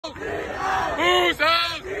Who's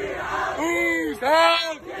out? Who's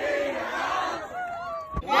out?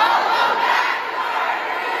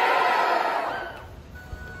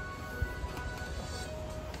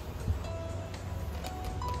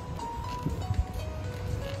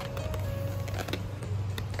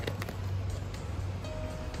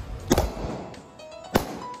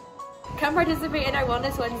 Come participate in our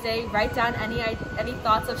Wellness Wednesday. Write down any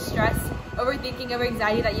thoughts of stress, overthinking, or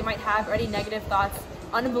anxiety that you might have, or any negative thoughts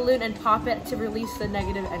on a balloon and pop it to release the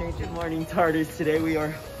negative energy. Good morning, Tartars. Today we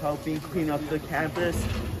are helping clean up the campus.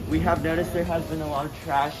 We have noticed there has been a lot of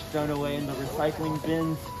trash thrown away in the recycling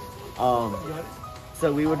bins.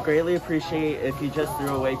 So we would greatly appreciate if you just threw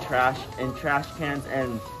away trash in trash cans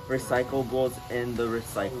and recyclables in the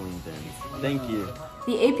recycling bins. Thank you.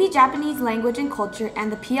 The AP Japanese Language and Culture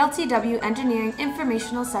and the PLTW Engineering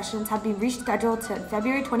informational sessions have been rescheduled to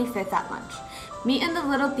February 25th at lunch. Meet in the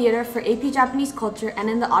Little Theater for AP Japanese Culture and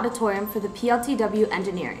in the auditorium for the PLTW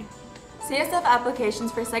Engineering. CSF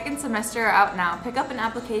applications for second semester are out now. Pick up an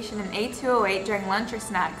application in A208 during lunch or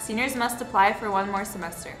snack. Seniors must apply for one more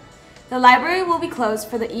semester. The library will be closed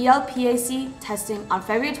for the ELPAC testing on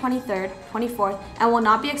February 23rd, 24th, and will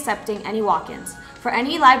not be accepting any walk-ins. For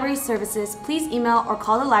any library services, please email or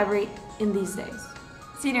call the library in these days.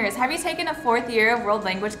 Seniors, have you taken a 4th year of world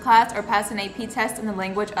language class or passed an AP test in a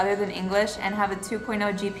language other than English and have a 2.0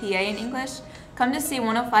 GPA in English? Come to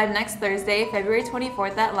C105 next Thursday, February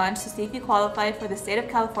 24th at lunch to see if you qualify for the State of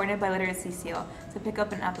California Biliteracy Seal to pick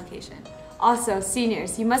up an application. Also,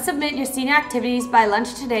 seniors, you must submit your senior activities by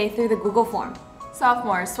lunch today through the Google form.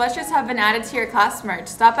 Sophomores, sweatshirts have been added to your class merch.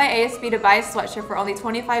 Stop by ASB to buy a sweatshirt for only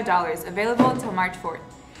 $25, available until March 4th.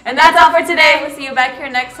 And that's all for today. We'll see you back here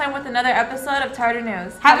next time with another episode of Tartar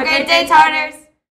News. Have a great day, Tartars!